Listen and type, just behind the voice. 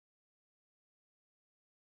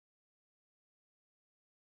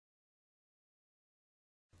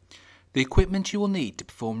The equipment you will need to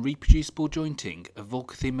perform reproducible jointing of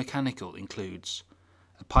Vulcathene Mechanical includes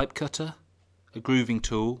a pipe cutter, a grooving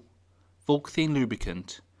tool, Vulcathene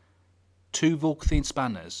lubricant, 2 Vulcathene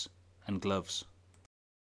spanners and gloves.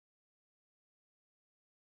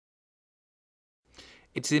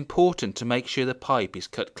 It is important to make sure the pipe is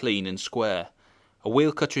cut clean and square. A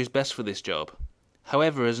wheel cutter is best for this job.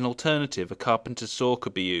 However, as an alternative, a carpenter's saw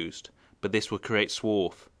could be used, but this will create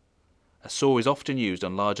swarf. A saw is often used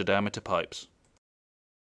on larger diameter pipes.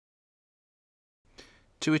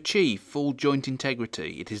 To achieve full joint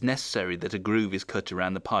integrity, it is necessary that a groove is cut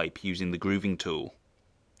around the pipe using the grooving tool.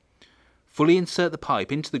 Fully insert the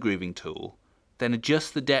pipe into the grooving tool, then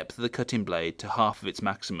adjust the depth of the cutting blade to half of its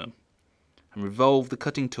maximum, and revolve the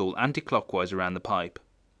cutting tool anti-clockwise around the pipe.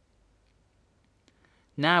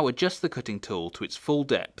 Now adjust the cutting tool to its full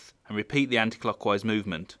depth and repeat the anti-clockwise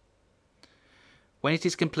movement. When it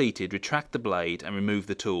is completed, retract the blade and remove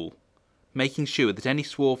the tool, making sure that any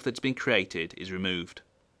swarf that has been created is removed.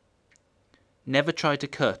 Never try to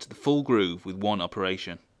cut the full groove with one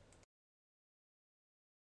operation.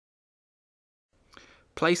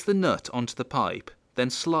 Place the nut onto the pipe,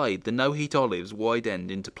 then slide the no-heat olive's wide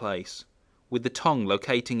end into place, with the tongue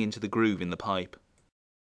locating into the groove in the pipe.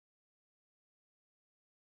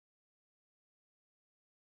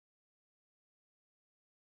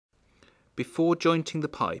 Before jointing the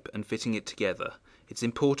pipe and fitting it together, it's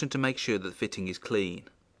important to make sure that the fitting is clean.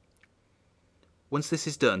 Once this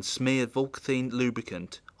is done, smear Vulcathene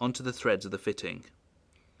lubricant onto the threads of the fitting.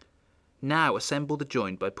 Now assemble the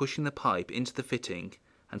joint by pushing the pipe into the fitting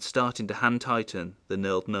and starting to hand tighten the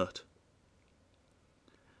knurled nut.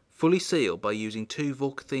 Fully seal by using 2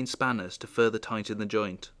 Vulcathene spanners to further tighten the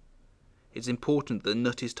joint. It's important that the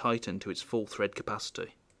nut is tightened to its full thread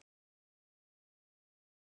capacity.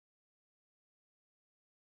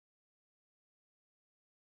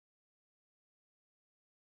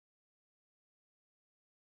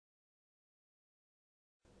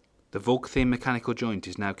 The Vulcathene mechanical joint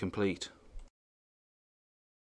is now complete.